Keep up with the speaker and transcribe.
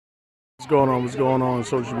What's going on? What's going on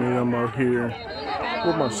social media? I'm out here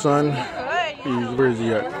with my son. Where is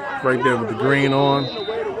he at? Right there with the green on.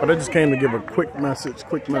 But I just came to give a quick message.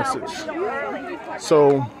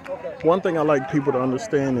 So one thing I like people to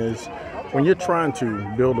understand is when you're trying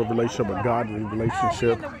to build a relationship, a godly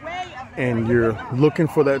relationship, and you're looking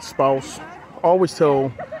for that spouse,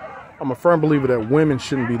 I'm a firm believer that women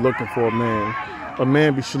shouldn't be looking for a man. A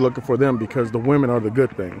man should be looking for them, because the women are the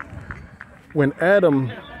good thing. When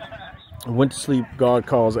Adam went to sleep, God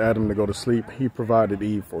calls Adam to go to sleep. He provided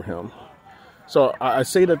Eve for him. So I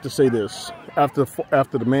say that to say this: after the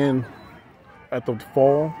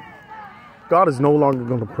fall, God is no longer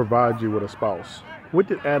going to provide you with a spouse. What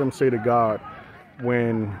did Adam say to God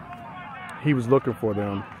when he was looking for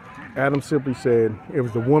them? Adam simply said, "It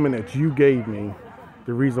was the woman that you gave me,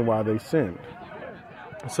 the reason why they sinned."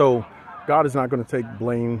 So God is not going to take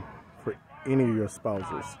blame for any of your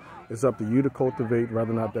spouses. It's up to you to cultivate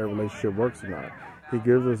whether or not that relationship works or not. He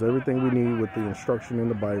gives us everything we need with the instruction in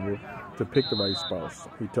the Bible to pick the right spouse.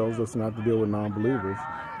 He tells us not to deal with non-believers.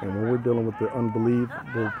 And when we're dealing with the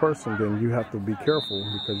unbelievable person, then you have to be careful,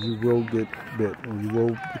 because you will get bit and you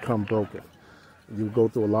will become broken. You go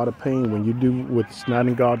through a lot of pain when you do what's not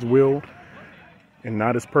in God's will and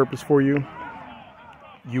not His purpose for you.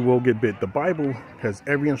 You will get bit. The Bible has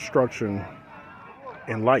every instruction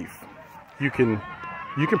in life. You can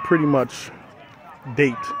pretty much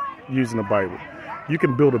date using the Bible. You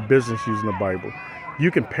can build a business using the Bible.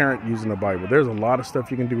 You can parent using the Bible. There's a lot of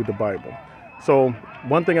stuff you can do with the Bible. So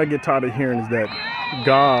one thing I get tired of hearing is that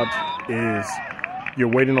you're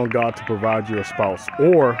waiting on God to provide you a spouse.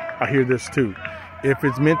 Or I hear this too: if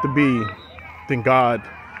it's meant to be, then God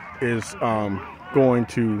is going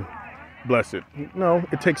to bless it. No,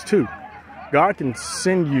 it takes two. God can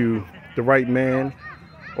send you the right man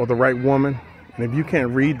or the right woman. And if you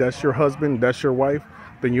can't read, that's your husband, that's your wife,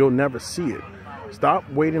 then you'll never see it. Stop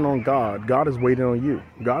waiting on God. God is waiting on you.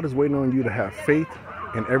 God is waiting on you to have faith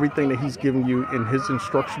in everything that He's given you in His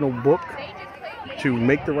instructional book, to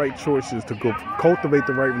make the right choices, to go cultivate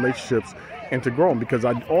the right relationships, and to grow them. Because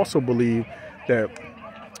I also believe that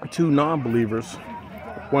two non-believers,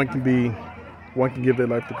 one can give their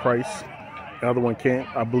life to Christ, the other one can't.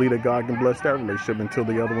 I believe that God can bless that relationship until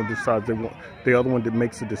the other one decides the other one that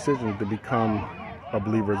makes a decision to become a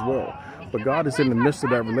believer as well. But God is in the midst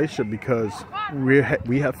of that relationship, because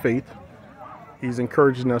we have faith. He's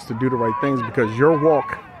encouraging us to do the right things, because your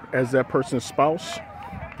walk as that person's spouse,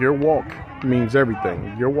 your walk means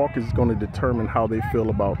everything. Your walk is going to determine how they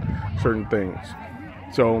feel about certain things.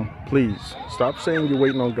 So please stop saying you're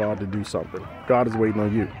waiting on God to do something. God is waiting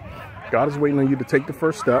on you. God is waiting on you to take the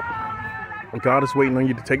first step. God is waiting on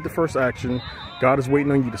you to take the first action. God is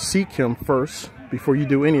waiting on you to seek Him first before you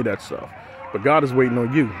do any of that stuff. But God is waiting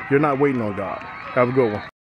on you. You're not waiting on God. Have a good one.